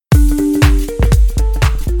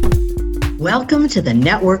Welcome to the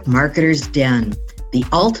Network Marketer's Den, the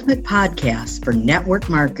ultimate podcast for network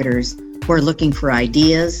marketers who are looking for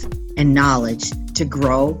ideas and knowledge to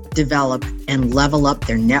grow, develop, and level up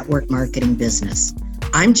their network marketing business.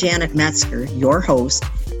 I'm Janet Metzger, your host,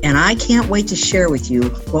 and I can't wait to share with you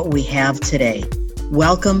what we have today.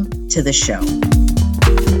 Welcome to the show.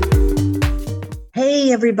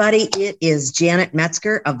 Hey, everybody. It is Janet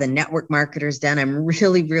Metzger of the Network Marketer's Den. I'm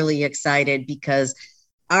really excited because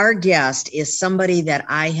our guest is somebody that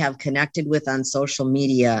I have connected with on social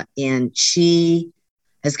media, and she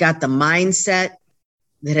has got the mindset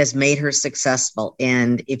that has made her successful.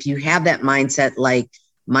 And if you have that mindset like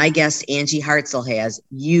my guest, Angie Hartzel, has,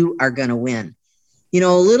 you are going to win. You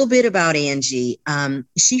know, a little bit about Angie.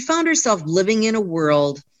 She found herself living in a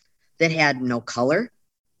world that had no color.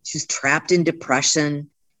 She was trapped in depression,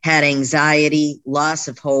 had anxiety, loss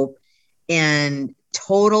of hope, and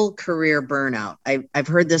total career burnout. I've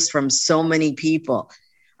heard this from so many people.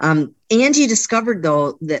 Angie discovered,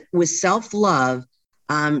 though, that with self-love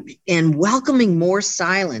and welcoming more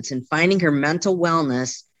silence and finding her mental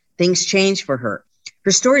wellness, things changed for her.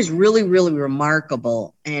 Her story is really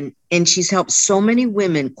remarkable. And she's helped so many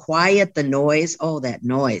women quiet the noise, that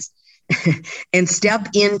noise, and step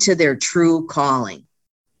into their true calling.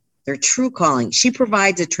 She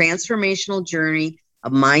provides a transformational journey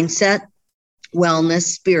of mindset, wellness,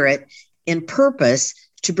 spirit, and purpose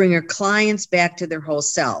to bring her clients back to their whole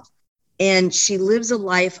self. And she lives a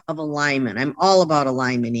life of alignment. I'm all about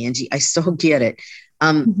alignment, Angie. I so get it.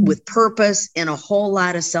 With purpose and a whole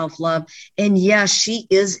lot of self-love. And yes, she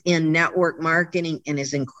is in network marketing and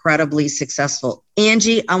is incredibly successful.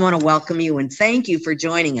 Angie, I want to welcome you and thank you for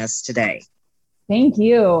joining us today. Thank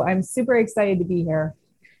you. I'm super excited to be here.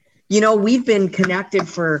 You know, we've been connected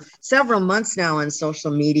for several months now on social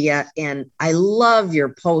media, and I love your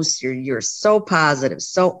posts. You're so positive,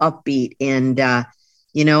 so upbeat. And,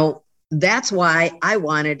 that's why I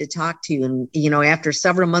wanted to talk to you. And, after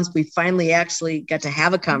several months, we finally actually got to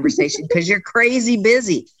have a conversation because you're crazy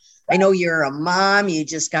busy. I know you're a mom. You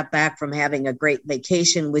just got back from having a great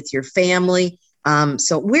vacation with your family.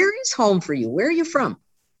 So where is home for you? Where are you from?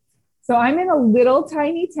 So I'm in a little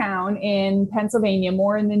tiny town in Pennsylvania,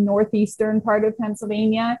 more in the northeastern part of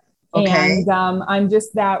Pennsylvania. Okay. And I'm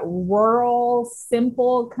just that rural,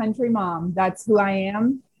 simple country mom. That's who I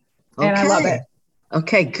am. And I love it.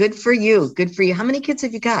 Okay. Good for you. How many kids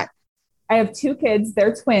have you got? I have 2 kids.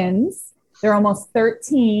 They're twins. They're almost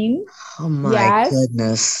 13. Oh my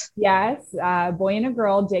goodness. Yes. A boy and a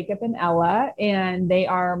girl, Jacob and Ella. And they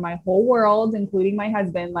are my whole world, including my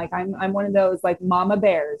husband. Like I'm one of those like mama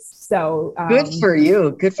bears. So good for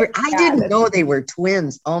you. I didn't know they were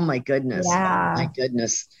twins. Oh my goodness. Yeah. Oh my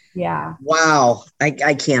goodness. Yeah. Wow. I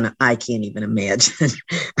can't even imagine.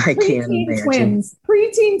 I can't imagine.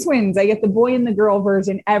 Preteen twins. I get the boy and the girl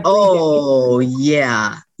version every day.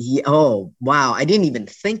 Yeah. Oh, wow. I didn't even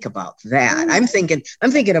think about that. I'm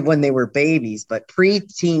thinking of when they were babies, but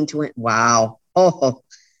preteen twin. Wow. Oh,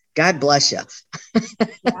 God bless you.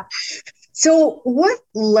 Yeah. So what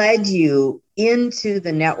led you into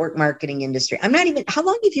the network marketing industry? How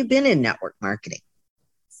long have you been in network marketing?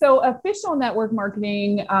 So official network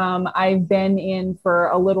marketing, I've been in for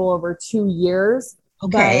a little over 2 years.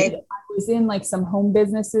 Okay. But I was in like some home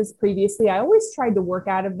businesses previously. I always tried to work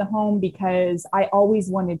out of the home because I always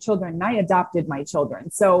wanted children and I adopted my children.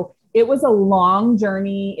 So it was a long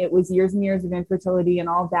journey. It was years and years of infertility and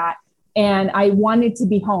all that. And I wanted to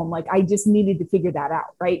be home. Like I just needed to figure that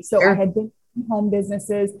out. Right. So sure. I had been in home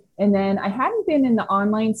businesses and then I hadn't been in the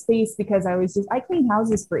online space because I cleaned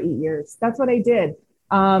houses for 8 years. That's what I did.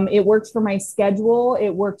 It worked for my schedule. It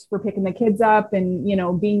worked for picking the kids up and,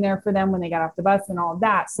 being there for them when they got off the bus and all of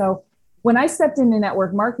that. So when I stepped into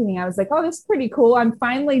network marketing, I was like, oh, this is pretty cool. I'm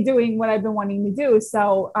finally doing what I've been wanting to do.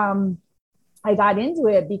 So, I got into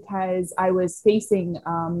it because I was facing,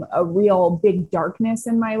 a real big darkness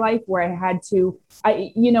in my life where I had to,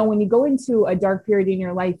 when you go into a dark period in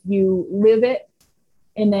your life, you live it.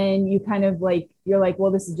 And then you kind of like, you're like,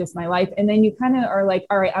 well, this is just my life. And then you kind of are like,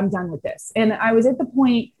 all right, I'm done with this. And I was at the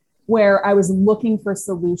point where I was looking for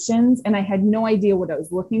solutions and I had no idea what I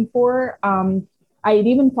was looking for. I had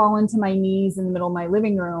even fallen to my knees in the middle of my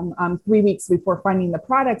living room 3 weeks before finding the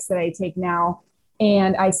products that I take now.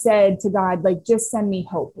 And I said to God, like, just send me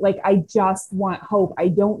hope. Like, I just want hope. I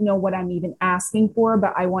don't know what I'm even asking for,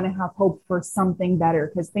 but I want to have hope for something better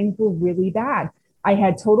because things were really bad. I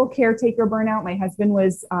had total caretaker burnout. My husband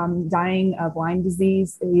was dying of Lyme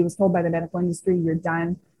disease. He was told by the medical industry, you're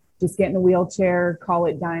done. just get in a wheelchair, call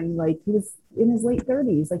it done. Like he was in his late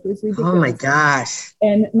 30s. Like it was ridiculous. Oh my gosh.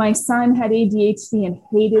 And my son had ADHD and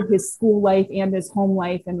hated his school life and his home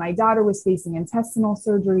life. And my daughter was facing intestinal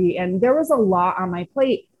surgery. And there was a lot on my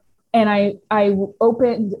plate. And I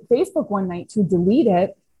opened Facebook one night to delete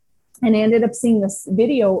it. And I ended up seeing this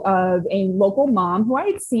video of a local mom who I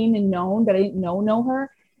had seen and known, but I didn't know her.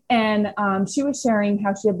 And she was sharing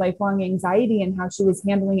how she had lifelong anxiety and how she was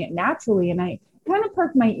handling it naturally. And I kind of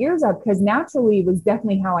perked my ears up because naturally was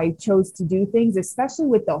definitely how I chose to do things, especially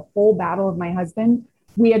with the whole battle of my husband.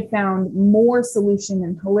 We had found more solution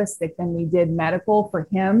in holistic than we did medical for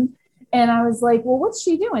him. And I was like, well, what's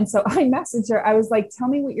she doing? So I messaged her. I was like, tell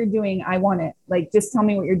me what you're doing. I want it. Like, just tell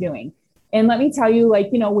me what you're doing. And let me tell you, like,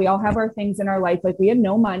 you know, we all have our things in our life. Like we had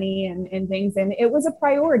no money and things. And it was a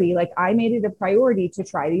priority. Like I made it a priority to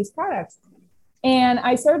try these products. And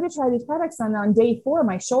I started to try these products. And on day 4,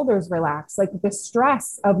 my shoulders relaxed. Like the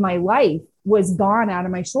stress of my life was gone out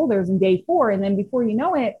of my shoulders in day 4. And then before you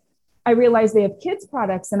know it, I realized they have kids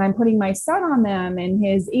products and I'm putting my son on them and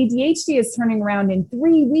his ADHD is turning around in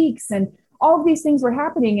 3 weeks. And all of these things were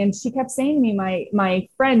happening. And she kept saying to me, my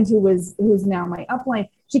friend who's now my upline,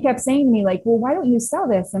 she kept saying to me like, well, why don't you sell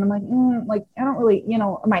this? And I'm like, I don't really, you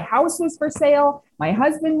know, my house was for sale. My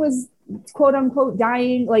husband was quote unquote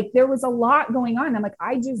dying. Like there was a lot going on. I'm like,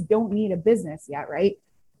 I just don't need a business yet. Right.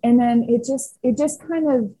 And then it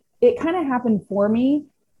kind of happened for me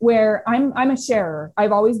where I'm a sharer.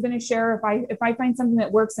 I've always been a sharer. If I find something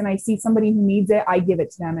that works and I see somebody who needs it, I give it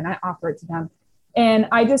to them and I offer it to them. And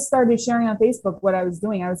I just started sharing on Facebook what I was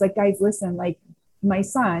doing. I was like, guys, listen, like my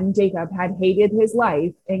son, Jacob, had hated his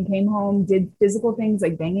life and came home, did physical things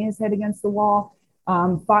like banging his head against the wall,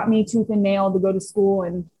 fought me tooth and nail to go to school.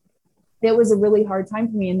 And it was a really hard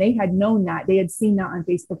time for me. And they had known that. They had seen that on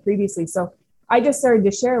Facebook previously. So I just started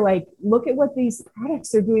to share, like, look at what these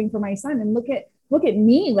products are doing for my son and look at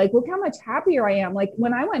me, like, look how much happier I am. Like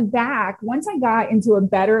when I went back, once I got into a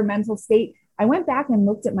better mental state, I went back and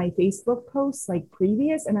looked at my Facebook posts like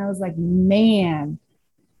previous. And I was like, man,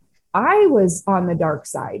 I was on the dark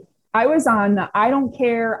side. I was on the, I don't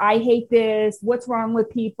care. I hate this. What's wrong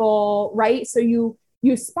with people? Right. So you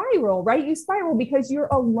spiral, right? You spiral because you're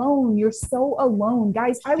alone. You're so alone,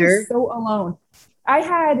 guys. I was so alone. I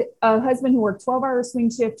had a husband who worked 12-hour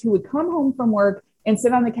swing shift who would come home from work and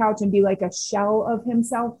sit on the couch and be like a shell of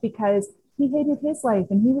himself because he hated his life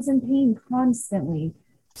and he was in pain constantly.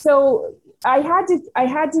 So I had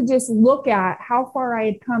to just look at how far I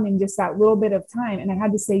had come in just that little bit of time. And I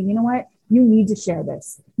had to say, you know what? You need to share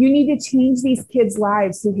this. You need to change these kids'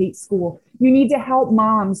 lives who hate school. You need to help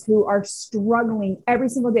moms who are struggling every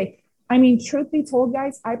single day. I mean, truth be told,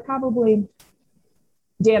 guys, I probably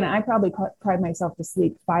cried myself to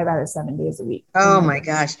sleep 5 out of 7 days a week. Oh my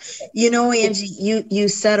gosh. You know, Angie, you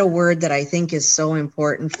said a word that I think is so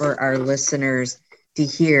important for our listeners to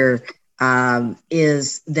hear,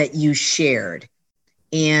 is that you shared.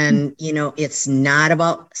 And, you know, it's not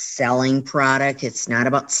about selling product. It's not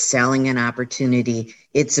about selling an opportunity.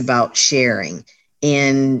 It's about sharing.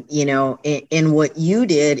 And, you know, and what you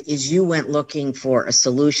did is you went looking for a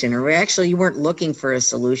solution, or actually you weren't looking for a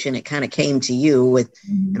solution. It kind of came to you with,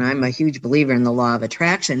 and I'm a huge believer in the law of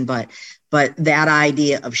attraction, but that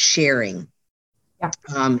idea of sharing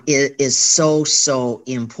is so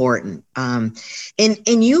important. And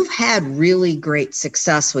you've had really great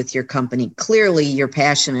success with your company. Clearly you're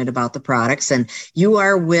passionate about the products and you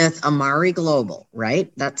are with Amari Global,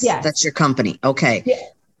 right? That's your company. Okay. Yeah.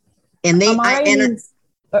 And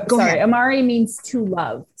Amari means to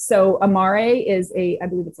love. So Amare is I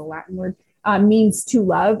believe it's a Latin word, means to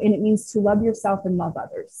love, and it means to love yourself and love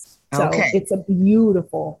others. So it's a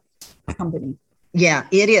beautiful company. Yeah,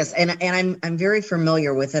 it is. And I'm very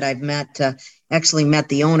familiar with it. I've actually met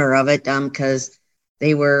the owner of it, because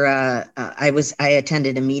they were, I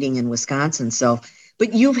attended a meeting in Wisconsin. So,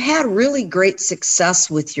 but you've had really great success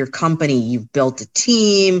with your company. You've built a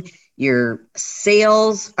team, your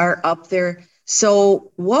sales are up there.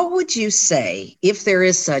 So what would you say, if there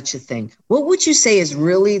is such a thing, what would you say has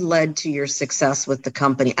really led to your success with the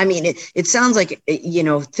company? I mean, it sounds like, you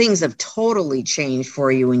know, things have totally changed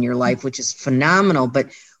for you in your life, which is phenomenal. But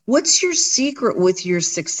what's your secret with your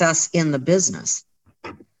success in the business?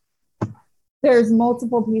 There's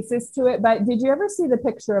multiple pieces to it, but did you ever see the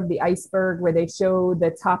picture of the iceberg where they show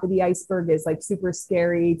the top of the iceberg is like super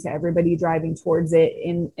scary to everybody driving towards it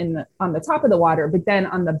on the top of the water, but then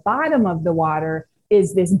on the bottom of the water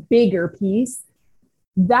is this bigger piece?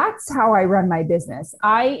 That's how I run my business.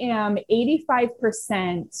 I am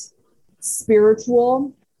 85%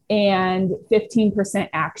 spiritual and 15%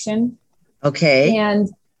 action. Okay. And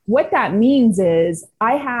What that means is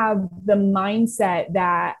I have the mindset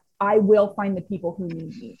that I will find the people who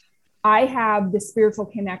need me. I have the spiritual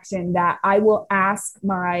connection that I will ask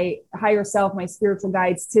my higher self, my spiritual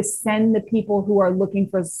guides, to send the people who are looking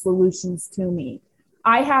for solutions to me.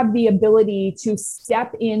 I have the ability to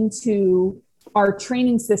step into our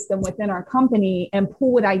training system within our company and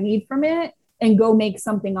pull what I need from it and go make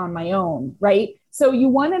something on my own, right? So you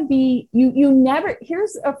want to be, you never,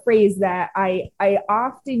 here's a phrase that I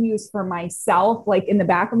often use for myself, like in the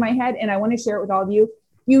back of my head, and I want to share it with all of you.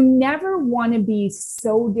 You never want to be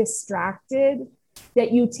so distracted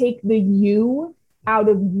that you take the you out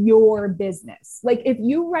of your business. Like if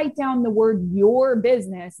you write down the word your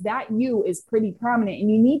business, that you is pretty prominent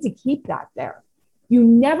and you need to keep that there. You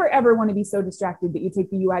never, ever want to be so distracted that you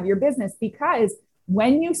take the you out of your business, because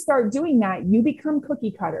when you start doing that, you become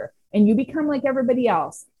cookie cutter and you become like everybody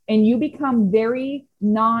else and you become very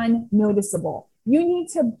non-noticeable. You need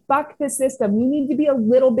to buck the system. You need to be a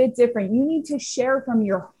little bit different. You need to share from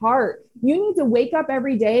your heart. You need to wake up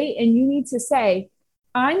every day and you need to say,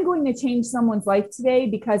 I'm going to change someone's life today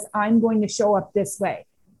because I'm going to show up this way.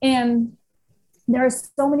 And there are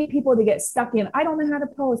so many people that get stuck in, I don't know how to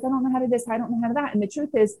post. I don't know how to this. I don't know how to that. And the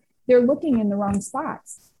truth is they're looking in the wrong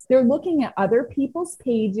spots. They're looking at other people's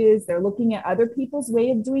pages. They're looking at other people's way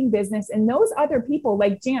of doing business. And those other people,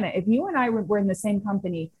 like Janet, if you and I were in the same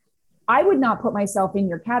company, I would not put myself in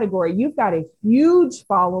your category. You've got a huge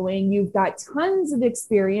following. You've got tons of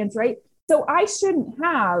experience, right? So I shouldn't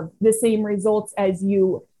have the same results as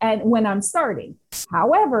you and when I'm starting.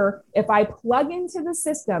 However, if I plug into the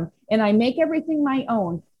system and I make everything my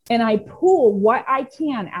own and I pull what I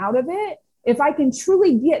can out of it, if I can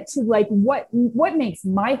truly get to like what makes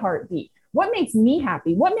my heart beat, what makes me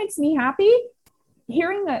happy,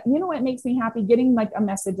 hearing that, you know, what makes me happy, getting like a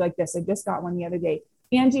message like this. I just got one the other day.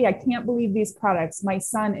 Angie, I can't believe these products. My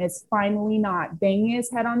son is finally not banging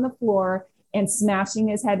his head on the floor and smashing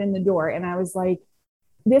his head in the door. And I was like,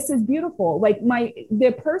 this is beautiful. Like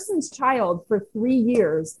the person's child for 3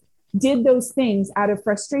 years did those things out of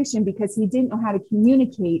frustration because he didn't know how to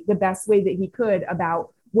communicate the best way that he could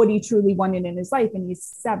about what he truly wanted in his life. And he's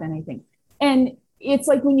 7, I think. And it's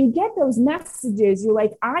like, when you get those messages, you're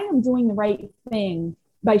like, I am doing the right thing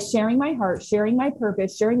by sharing my heart, sharing my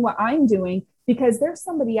purpose, sharing what I'm doing, because there's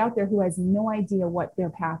somebody out there who has no idea what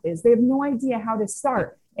their path is. They have no idea how to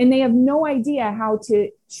start, and they have no idea how to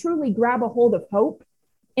truly grab a hold of hope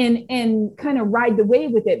and kind of ride the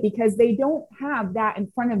wave with it, because they don't have that in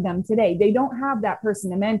front of them today. They don't have that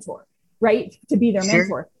person to mentor, right? To be their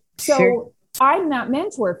mentor. So I'm that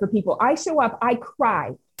mentor for people. I show up, I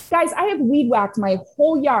cry. Guys, I have weed whacked my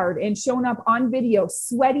whole yard and shown up on video,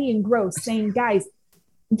 sweaty and gross, saying, guys,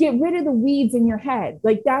 get rid of the weeds in your head.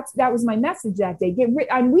 Like that was my message that day.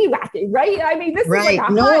 I'm weed whacking, right? I mean, this is like a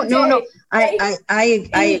hot day, right?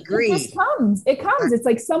 I agree. It just comes. It comes. It's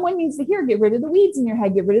like someone needs to hear, get rid of the weeds in your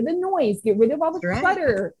head, get rid of the noise, get rid of all the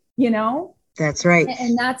clutter, you know? That's right.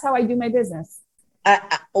 And that's how I do my business.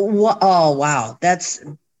 Oh, wow.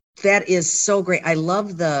 That is so great. I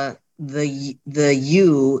love the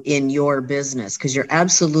you in your business, because you're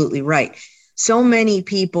absolutely right. So many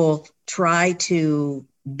people try to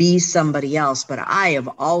be somebody else, but I have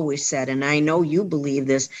always said, and I know you believe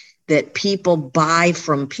this, that people buy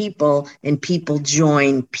from people and people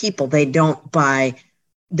join people. They don't buy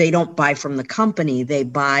from the company, they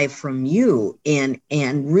buy from you. And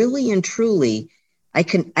really and truly, I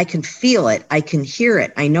can feel it. I can hear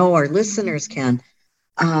it. I know our listeners can.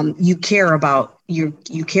 You care about you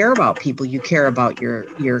care about people, you care about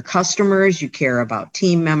your customers, you care about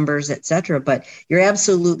team members, etc. But you're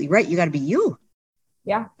absolutely right. You got to be you.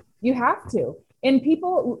 Yeah, you have to. And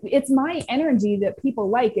people, it's my energy that people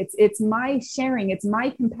like. It's my sharing. It's my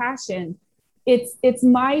compassion. It's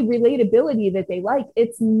my relatability that they like.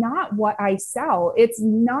 It's not what I sell. It's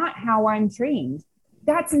not how I'm trained.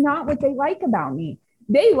 That's not what they like about me.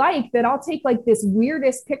 They like that I'll take like this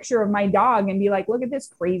weirdest picture of my dog and be like, look at this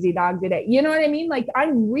crazy dog today. You know what I mean? Like,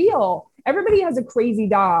 I'm real. Everybody has a crazy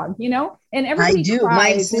dog, you know? And everybody I do.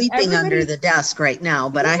 Mine's sleeping under the desk right now,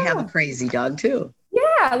 but I have a crazy dog too.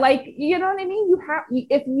 Yeah. Like, you know what I mean?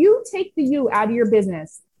 If you take the you out of your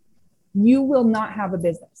business, you will not have a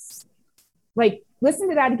business. Like, listen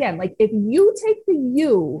to that again. Like, if you take the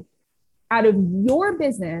you out of your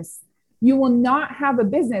business, you will not have a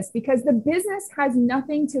business, because the business has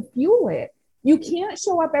nothing to fuel it. You can't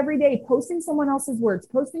show up every day posting someone else's words,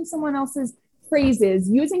 posting someone else's phrases,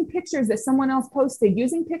 using pictures that someone else posted,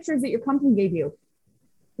 using pictures that your company gave you.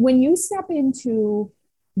 When you step into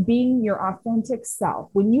being your authentic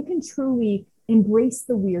self, when you can truly embrace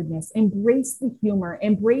the weirdness, embrace the humor,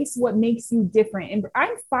 embrace what makes you different. And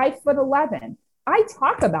I'm 5'11". I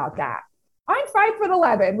talk about that. I'm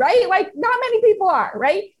 5'11", right? Like not many people are,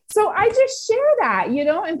 right? So I just share that,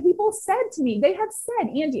 and people said to me, they have said,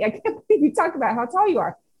 Angie, I can't believe you talk about how tall you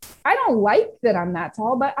are. I don't like that I'm that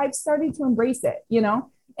tall, but I've started to embrace it,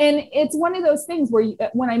 And it's one of those things where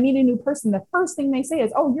when I meet a new person, the first thing they say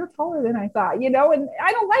is, oh, you're taller than I thought, and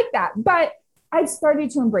I don't like that, but I've started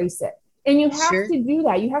to embrace it. And you have to do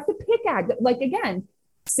that. You have to pick at, like, again,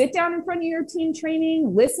 sit down in front of your team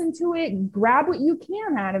training, listen to it, grab what you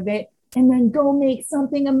can out of it, and then go make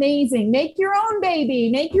something amazing. Make your own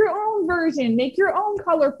baby, make your own version, make your own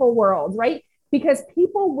colorful world, right? Because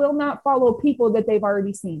people will not follow people that they've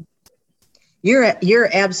already seen. You're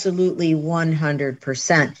absolutely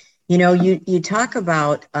 100%. You talk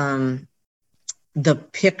about the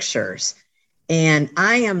pictures, and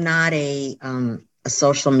I am not a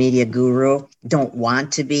social media guru, don't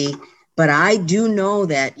want to be, but I do know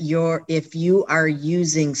that if you are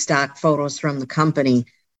using stock photos from the company,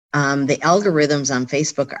 the algorithms on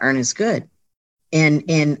Facebook aren't as good.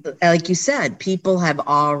 And like you said, people have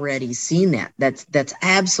already seen that. That's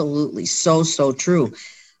absolutely so true.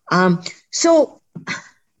 So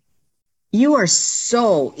you are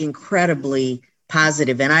so incredibly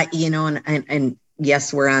positive, and and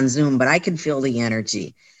yes, we're on Zoom, but I can feel the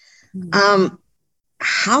energy.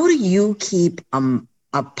 How do you keep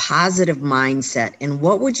a positive mindset? And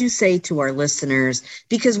what would you say to our listeners?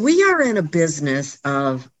 Because we are in a business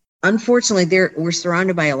of, unfortunately, we're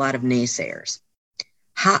surrounded by a lot of naysayers.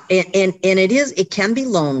 It can be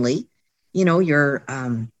lonely. You're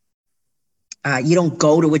you don't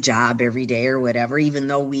go to a job every day or whatever, even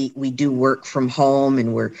though we do work from home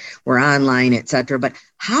and we're online, et cetera. But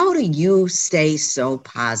how do you stay so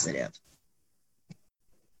positive?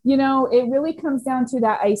 It really comes down to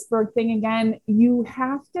that iceberg thing again. You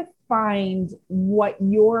have to find what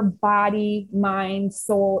your body, mind,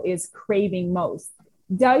 soul is craving most.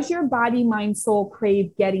 Does your body, mind, soul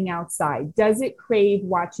crave getting outside? Does it crave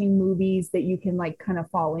watching movies that you can kind of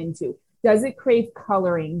fall into? Does it crave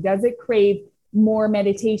coloring? Does it crave more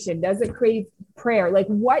meditation? Does it crave prayer?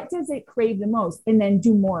 What does it crave the most? And then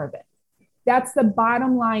do more of it. That's the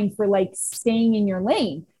bottom line for staying in your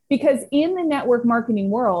lane. Because in the network marketing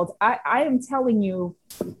world, I am telling you,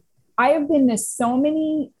 I have been to so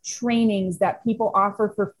many trainings that people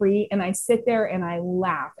offer for free, and I sit there and I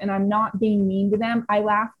laugh, and I'm not being mean to them. I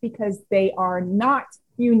laugh because they are not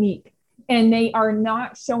unique and they are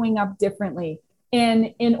not showing up differently.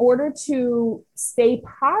 And in order to stay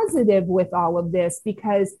positive with all of this,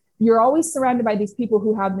 because you're always surrounded by these people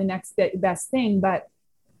who have the next best thing, but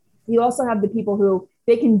you also have the people who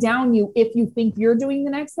they can down you if you think you're doing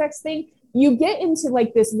the next best thing. You get into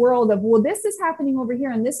this world of, well, this is happening over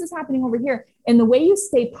here and this is happening over here. And the way you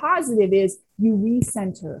stay positive is you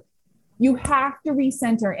recenter. You have to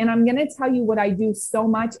recenter. And I'm going to tell you what I do so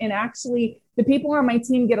much. And actually, the people on my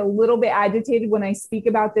team get a little bit agitated when I speak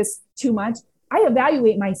about this too much. I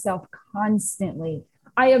evaluate myself constantly.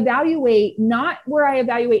 I evaluate, not where I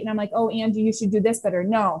evaluate and I'm like, oh, Angie, you should do this better.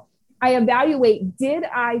 No, I evaluate, did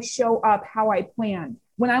I show up how I planned?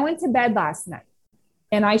 When I went to bed last night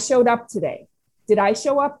and I showed up today, did I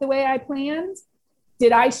show up the way I planned?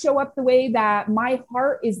 Did I show up the way that my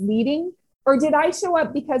heart is leading? Or did I show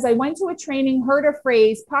up because I went to a training, heard a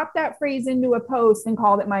phrase, popped that phrase into a post and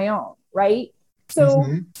called it my own, right? So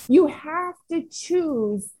you have to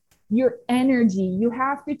choose your energy. You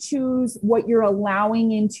have to choose what you're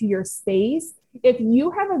allowing into your space. If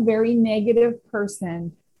you have a very negative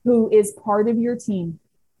person who is part of your team,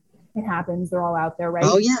 it happens. They're all out there, right?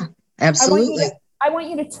 Oh yeah, absolutely. I want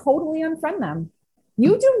you to totally unfriend them.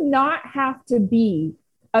 You do not have to be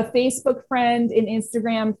a Facebook friend, an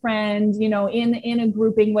Instagram friend, in a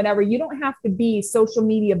grouping, whatever. You don't have to be social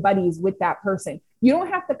media buddies with that person. You don't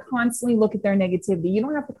have to constantly look at their negativity. You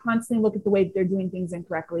don't have to constantly look at the way that they're doing things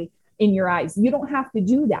incorrectly in your eyes. You don't have to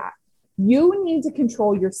do that. You need to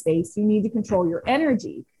control your space. You need to control your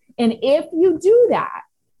energy. And if you do that,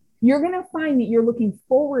 you're going to find that you're looking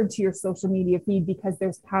forward to your social media feed because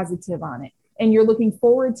there's positive on it. And you're looking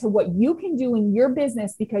forward to what you can do in your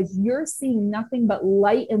business because you're seeing nothing but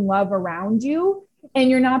light and love around you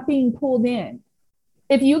and you're not being pulled in.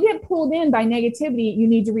 If you get pulled in by negativity, you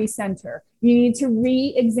need to recenter. You need to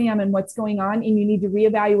re-examine what's going on and you need to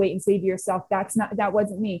reevaluate and say to yourself, that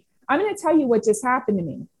wasn't me. I'm going to tell you what just happened to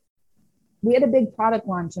me. We had a big product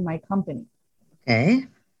launch in my company. Okay.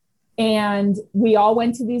 And we all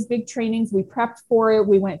went to these big trainings. We prepped for it.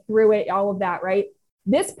 We went through it, all of that, right?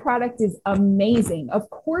 This product is amazing. Of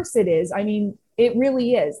course it is. I mean, it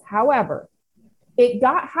really is. However, it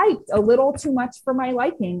got hyped a little too much for my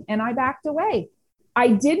liking, and I backed away. I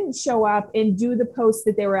didn't show up and do the post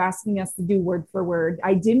that they were asking us to do word for word.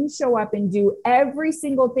 I didn't show up and do every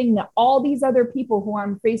single thing that all these other people who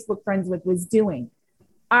I'm Facebook friends with was doing.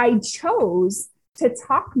 I chose to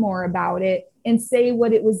talk more about it and say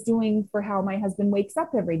what it was doing for how my husband wakes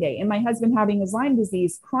up every day. And my husband having his Lyme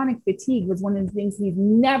disease, chronic fatigue was one of the things he's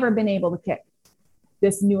never been able to kick.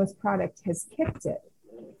 This newest product has kicked it.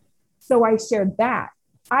 So I shared that.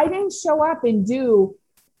 I didn't show up and do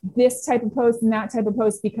this type of post and that type of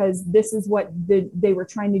post because this is what they were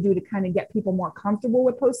trying to do to kind of get people more comfortable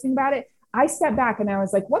with posting about it. I stepped back and I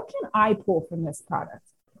was like, what can I pull from this product?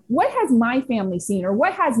 What has my family seen, or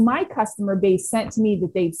what has my customer base sent to me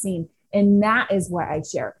that they've seen? And that is what I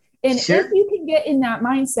share. And if you can get in that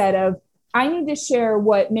mindset of, I need to share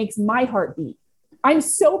what makes my heart beat. I'm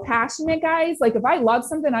so passionate, guys. Like if I love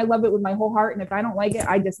something, I love it with my whole heart. And if I don't like it,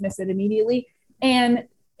 I dismiss it immediately. And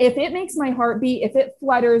if it makes my heart beat, if it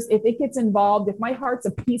flutters, if it gets involved, if my heart's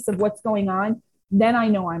a piece of what's going on, then I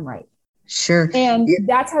know I'm right. Sure. And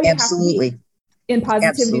that's how you have to be in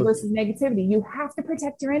positivity Absolutely. versus negativity. You have to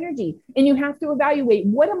protect your energy, and you have to evaluate,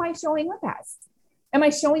 what am I showing up as? Am I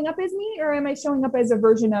showing up as me, or am I showing up as a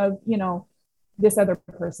version of, this other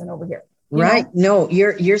person over here? Right. No,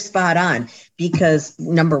 you're spot on, because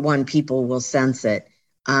number one, people will sense it.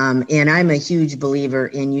 And I'm a huge believer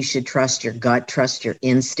in, you should trust your gut, trust your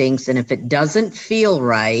instincts. And if it doesn't feel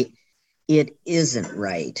right, it isn't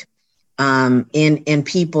right. And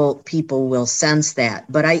people will sense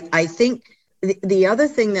that. But I think the other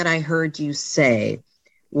thing that I heard you say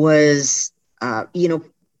was, and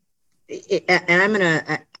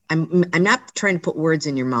I'm not trying to put words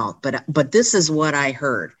in your mouth, but this is what I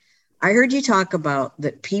heard. I heard you talk about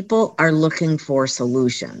that people are looking for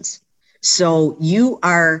solutions. So you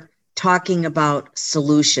are talking about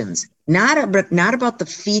solutions, not about the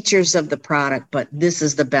features of the product, but this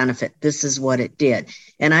is the benefit. This is what it did.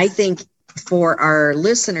 And I think for our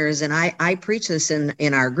listeners, and I preach this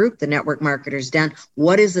in our group, the Network Marketers Den,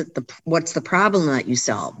 what's the problem that you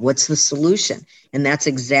solve? What's the solution? And that's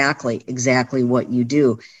exactly what you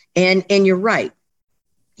do. And you're right.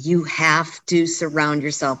 You have to surround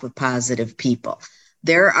yourself with positive people.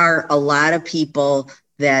 There are a lot of people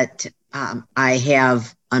that I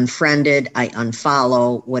have unfriended, I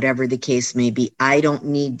unfollow, whatever the case may be. I don't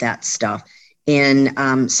need that stuff.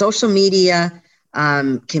 And social media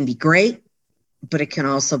can be great, but it can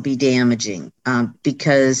also be damaging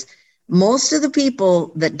because most of the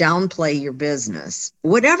people that downplay your business,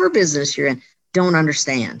 whatever business you're in, don't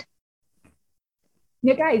understand.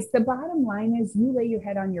 Yeah, guys, the bottom line is, you lay your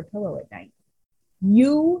head on your pillow at night.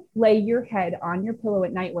 You lay your head on your pillow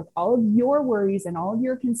at night with all of your worries and all of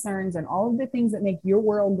your concerns and all of the things that make your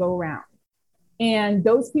world go round. And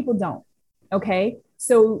those people don't. Okay.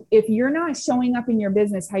 So if you're not showing up in your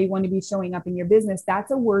business how you want to be showing up in your business, that's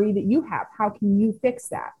a worry that you have. How can you fix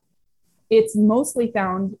that? It's mostly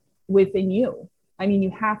found within you. I mean, you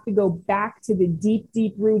have to go back to the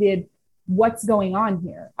deep rooted, what's going on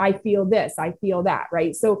here? I feel this, I feel that,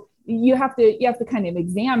 right? So you have to kind of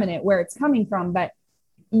examine it, where it's coming from, but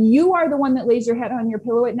you are the one that lays your head on your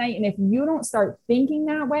pillow at night. And if you don't start thinking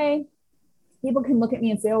that way, people can look at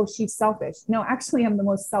me and say, oh, she's selfish. No, actually, I'm the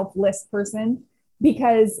most selfless person,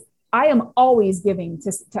 because I am always giving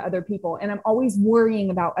to other people, and I'm always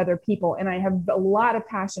worrying about other people. And I have a lot of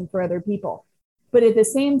passion for other people. But at the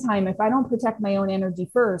same time, if I don't protect my own energy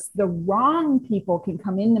first, the wrong people can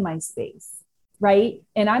come into my space. Right.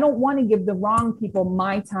 And I don't want to give the wrong people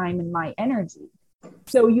my time and my energy.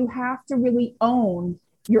 So you have to really own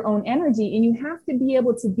your own energy, and you have to be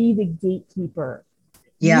able to be the gatekeeper.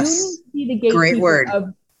 Yes. You need to be the gatekeeper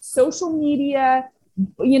of social media,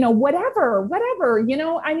 whatever,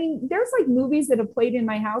 I mean, there's like movies that have played in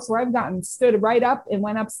my house where I've stood right up and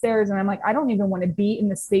went upstairs, and I'm like, I don't even want to be in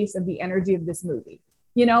the space of the energy of this movie.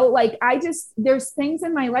 There's things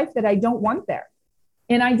in my life that I don't want there.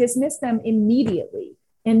 And I dismiss them immediately.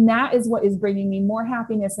 And that is what is bringing me more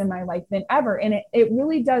happiness in my life than ever. And it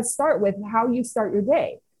really does start with how you start your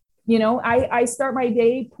day. I start my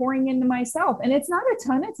day pouring into myself, and it's not a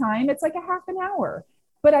ton of time. It's like a half an hour,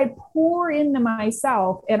 but I pour into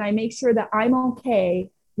myself, and I make sure that I'm okay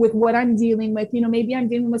with what I'm dealing with. Maybe I'm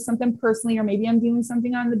dealing with something personally, or maybe I'm doing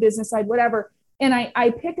something on the business side, whatever. And I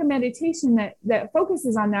pick a meditation that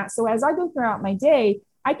focuses on that. So as I go throughout my day,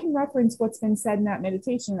 I can reference what's been said in that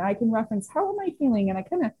meditation. I can reference, how am I feeling? And I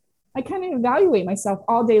kind of evaluate myself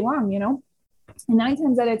all day long, and 9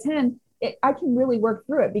 times out of 10, I can really work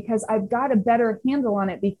through it, because I've got a better handle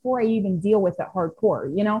on it before I even deal with it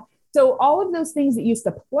hardcore, So all of those things that used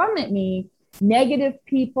to plummet me, negative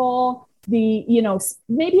people,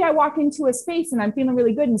 maybe I walk into a space and I'm feeling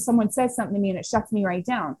really good and someone says something to me and it shuts me right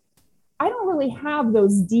down. I don't really have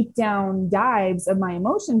those deep down dives of my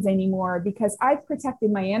emotions anymore because I've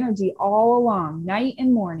protected my energy all along, night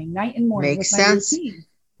and morning. Makes sense.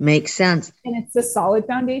 Makes sense. And it's a solid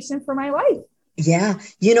foundation for my life. Yeah.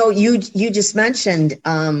 You just mentioned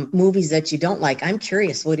movies that you don't like. I'm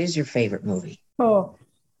curious, what is your favorite movie? Oh,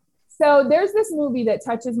 so there's this movie that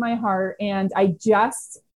touches my heart. And I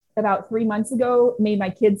just about 3 months ago made my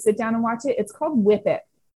kids sit down and watch it. It's called Whip It.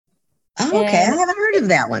 Oh, okay. I haven't heard of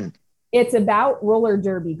that one. It's about roller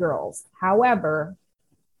derby girls. However,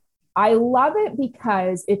 I love it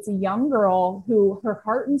because it's a young girl who her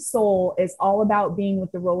heart and soul is all about being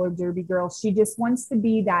with the roller derby girls. She just wants to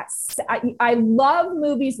be that. I love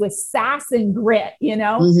movies with sass and grit,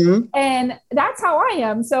 Mm-hmm. and that's how I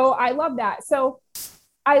am. So I love that. So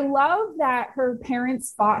I love that her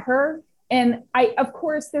parents fought her. And of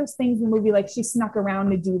course, there's things in the movie like she snuck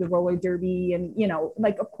around to do the roller derby. And,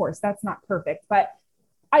 of course, that's not perfect. But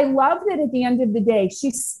I love that at the end of the day, she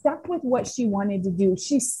stuck with what she wanted to do.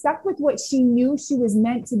 She stuck with what she knew she was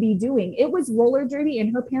meant to be doing. It was roller derby,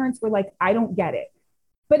 and her parents were like, I don't get it.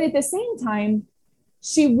 But at the same time,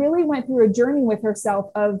 she really went through a journey with herself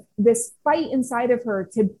of this fight inside of her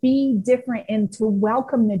to be different and to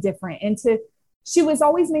welcome the different. And she was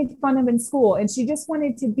always made fun of in school, and she just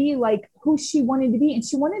wanted to be like who she wanted to be. And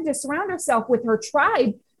she wanted to surround herself with her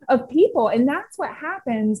tribe of people. And that's what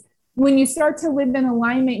happens when you start to live in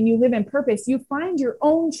alignment and you live in purpose. You find your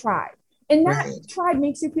own tribe, and that tribe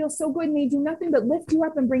makes you feel so good, and they do nothing but lift you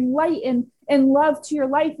up and bring light and love to your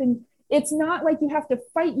life. And it's not like you have to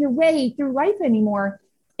fight your way through life anymore.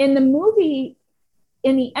 In the movie,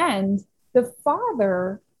 in the end, the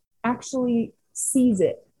father actually sees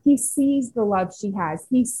it. He sees the love she has.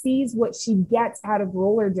 He sees what she gets out of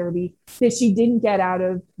roller derby that she didn't get out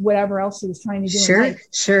of whatever else she was trying to do in life.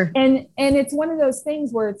 Sure. And it's one of those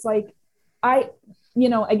things where it's like,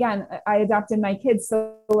 again, I adopted my kids.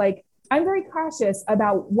 So like, I'm very cautious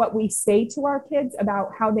about what we say to our kids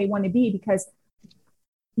about how they want to be, because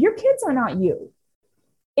your kids are not you.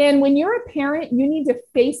 And when you're a parent, you need to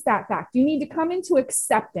face that fact. You need to come into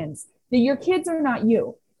acceptance that your kids are not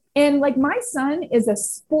you. And like, my son is a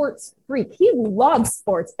sports freak. He loves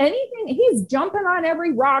sports. Anything, he's jumping on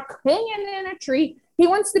every rock, hanging in a tree. He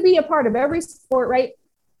wants to be a part of every sport, right?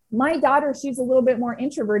 My daughter, she's a little bit more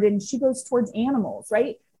introverted and she goes towards animals,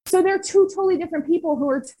 right? So they're two totally different people who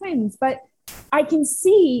are twins, but I can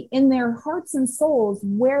see in their hearts and souls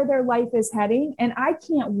where their life is heading. And I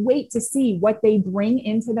can't wait to see what they bring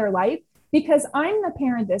into their life, because I'm the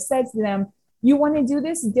parent that says to them, you want to do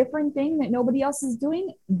this different thing that nobody else is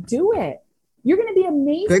doing? Do it. You're going to be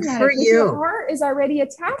amazing Good at for it, because you. your heart is already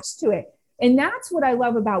attached to it. And that's what I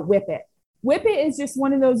love about Whip It. Whip It is just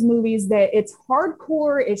one of those movies that it's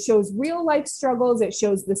hardcore. It shows real life struggles. It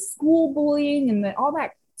shows the school bullying and all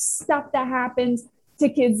that stuff that happens to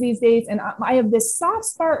kids these days. And I have this soft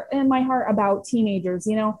spot in my heart about teenagers.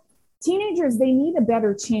 Teenagers, they need a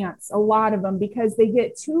better chance, a lot of them, because they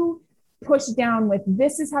get too pushed down with,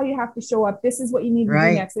 this is how you have to show up. This is what you need to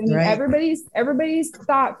do next. I mean, everybody's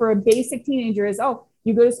thought for a basic teenager is, oh,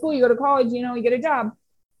 you go to school, you go to college, you get a job.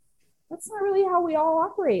 That's not really how we all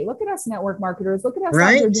operate. Look at us network marketers. Look at us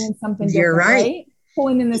out there doing something different, You're right?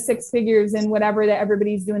 Pulling in the six figures and whatever that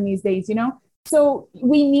everybody's doing these days, So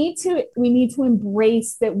we need to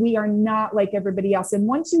embrace that we are not like everybody else. And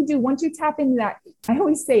once you tap into that, I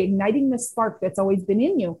always say, igniting the spark that's always been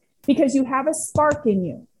in you, because you have a spark in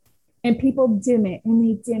you. And people dim it and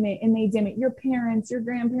they dim it and they dim it. Your parents, your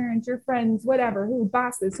grandparents, your friends, whatever,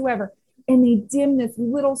 bosses, whoever. And they dim this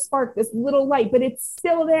little spark, this little light, but it's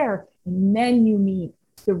still there. And then you meet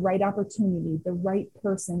the right opportunity, the right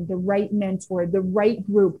person, the right mentor, the right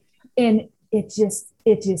group. And it just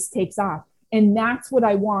takes off. And that's what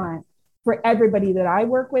I want for everybody that I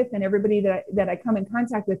work with and everybody that I come in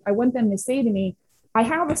contact with. I want them to say to me, I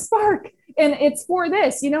have a spark, and it's for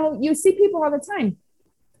this. You see people all the time.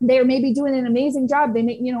 They're maybe doing an amazing job. They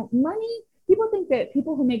make, money. People think that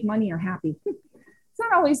people who make money are happy. It's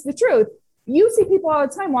not always the truth. You see people all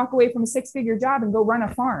the time walk away from a 6-figure job and go run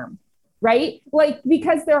a farm, right? Like,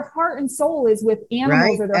 because their heart and soul is with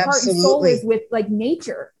animals, or their heart and soul is with like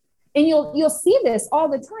nature. And you'll see this all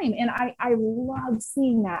the time. And I love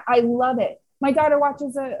seeing that. I love it. My daughter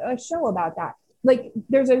watches a show about that. Like,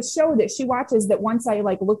 there's a show that she watches that once I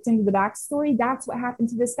looked into the backstory, that's what happened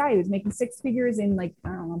to this guy who was making 6 figures in I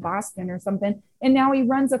don't know, Boston or something. And now he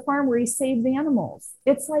runs a farm where he saves animals.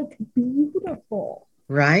 It's beautiful.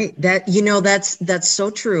 Right. That's so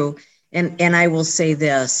true. And I will say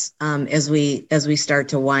this, as we start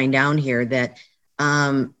to wind down here, that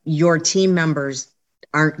your team members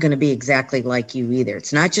aren't going to be exactly like you either.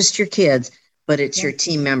 It's not just your kids, but it's your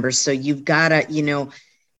team members. So you've got to,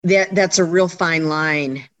 that's a real fine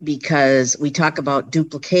line, because we talk about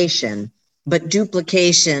duplication, but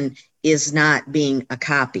duplication is not being a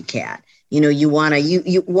copycat. You want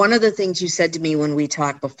to, one of the things you said to me when we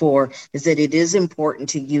talked before is that it is important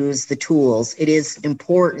to use the tools. It is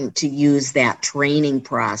important to use that training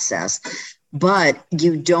process, but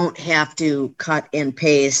you don't have to cut and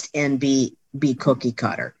paste and be cookie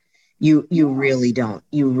cutter. You really don't.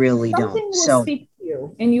 You really don't. Something will speak to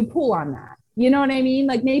you and you pull on that. You know what I mean?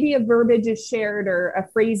 Like maybe a verbiage is shared or a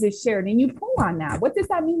phrase is shared and you pull on that. What does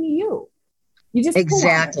that mean to you? You just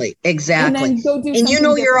exactly. And then go do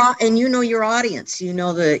your audience.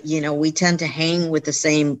 We tend to hang with the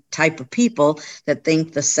same type of people that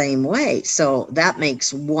think the same way. So that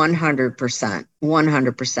makes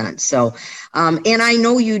 100%. So, and I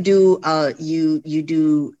know you do you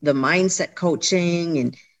do the mindset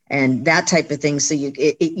coaching and that type of thing. So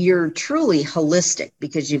you're truly holistic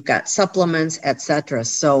because you've got supplements, etc.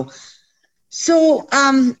 So,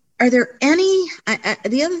 are there any,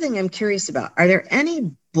 the other thing I'm curious about, are there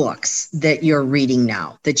any books that you're reading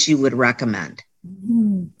now that you would recommend?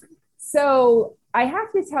 So I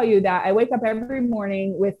have to tell you that I wake up every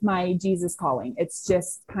morning with my Jesus calling. It's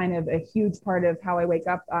just kind of a huge part of how I wake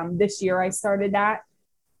up. This year I started that.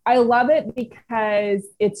 I love it because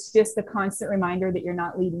it's just a constant reminder that you're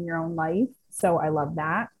not leading your own life. So I love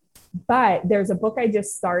that. But there's a book I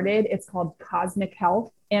just started. It's called Cosmic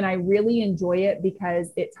Health. And I really enjoy it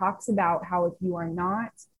because it talks about how if you are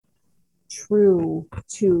not true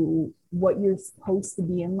to what you're supposed to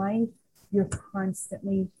be in life, you're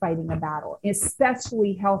constantly fighting a battle,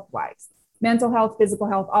 especially health-wise, mental health, physical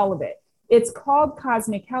health, all of it. It's called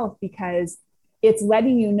Cosmic Health because it's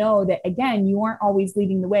letting you know that, again, you aren't always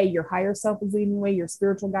leading the way. Your higher self is leading the way. Your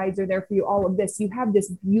spiritual guides are there for you, all of this. You have this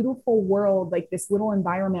beautiful world, like this little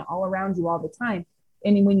environment all around you all the time.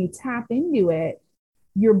 And when you tap into it,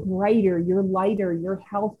 you're brighter, you're lighter, you're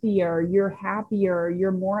healthier, you're happier,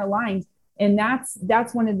 you're more aligned. And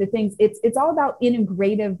that's one of the things. It's all about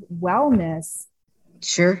integrative wellness.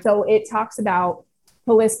 Sure. So it talks about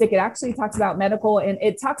holistic. It actually talks about medical, and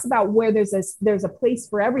it talks about where there's a place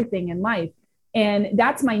for everything in life. And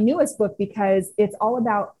that's my newest book because it's all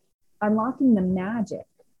about unlocking the magic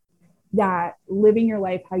that living your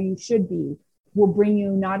life how you should be will bring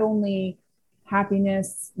you not only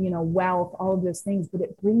happiness, wealth, all of those things, but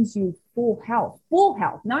it brings you full health,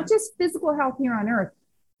 not just physical health here on earth,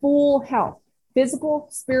 full health, physical,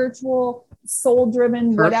 spiritual, soul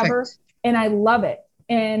driven, whatever. And I love it.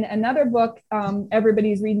 And another book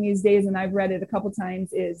everybody's reading these days, and I've read it a couple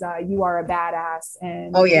times, is You Are a Badass.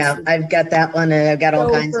 And I've got that one, and I've got all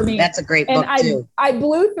kinds of. That's a great book too. I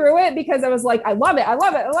blew through it because I was like, I love it.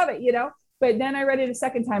 But then I read it a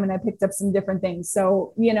second time, and I picked up some different things.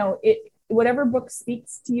 So whatever book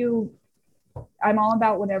speaks to you, I'm all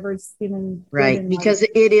about whatever's feeling right, because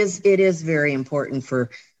it is very important for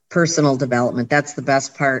personal development. That's the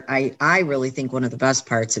best part. I really think one of the best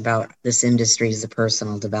parts about this industry is the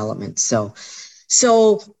personal development. So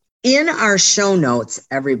in our show notes,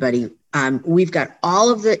 everybody, we've got all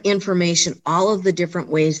of the information, all of the different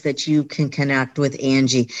ways that you can connect with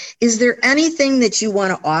Angie. Is there anything that you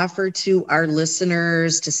want to offer to our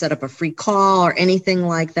listeners to set up a free call or anything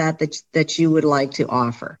like that you would like to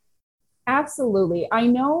offer? Absolutely. I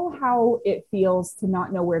know how it feels to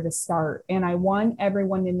not know where to start. And I want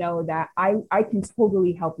everyone to know that I can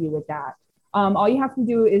totally help you with that. All you have to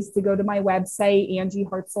do is to go to my website,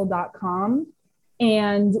 angiehartzel.com.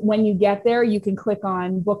 And when you get there, you can click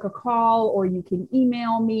on book a call, or you can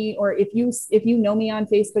email me, or if you know me on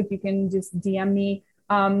Facebook, you can just DM me.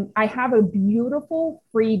 I have a beautiful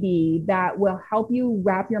freebie that will help you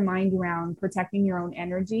wrap your mind around protecting your own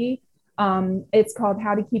energy. It's called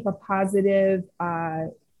How to Keep a Positive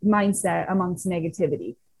Mindset Amongst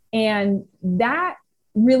Negativity. And that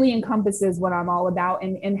really encompasses what I'm all about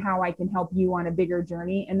and how I can help you on a bigger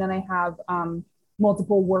journey. And then I have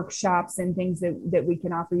multiple workshops and things that we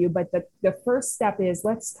can offer you. But the first step is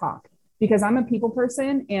let's talk, because I'm a people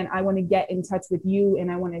person and I want to get in touch with you.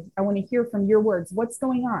 And I want to hear from your words. What's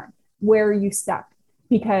going on? Where are you stuck?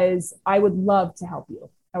 Because I would love to help you.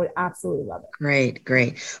 I would absolutely love it.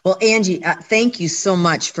 Great. Well, Angie, thank you so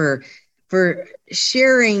much for for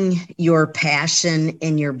sharing your passion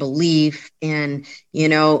and your belief. And,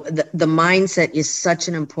 the mindset is such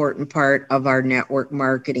an important part of our network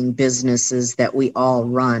marketing businesses that we all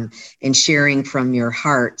run, and sharing from your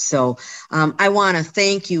heart. So I want to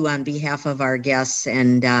thank you on behalf of our guests.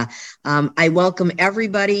 And I welcome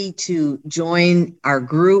everybody to join our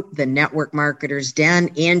group, the Network Marketers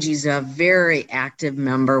Den. Angie's a very active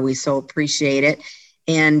member. We so appreciate it.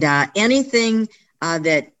 And anything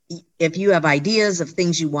that if you have ideas of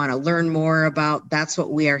things you want to learn more about, that's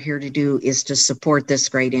what we are here to do, is to support this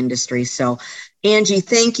great industry. So, Angie,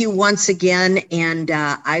 thank you once again. And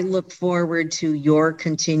I look forward to your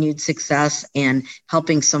continued success and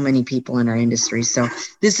helping so many people in our industry. So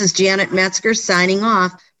this is Janet Metzger signing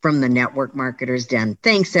off from the Network Marketers Den.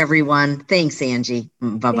 Thanks, everyone. Thanks, Angie.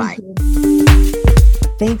 Bye-bye.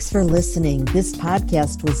 Thanks for listening. This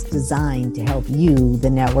podcast was designed to help you, the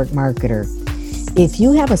network marketer. If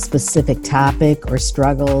you have a specific topic or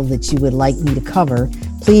struggle that you would like me to cover,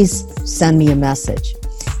 please send me a message.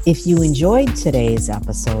 If you enjoyed today's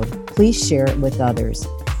episode, please share it with others.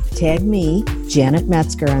 Tag me, Janet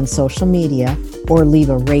Metzger, on social media, or leave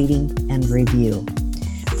a rating and review.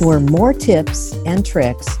 For more tips and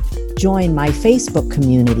tricks, join my Facebook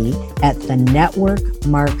community at the Network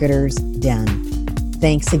Marketers Den.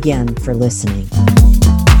 Thanks again for listening.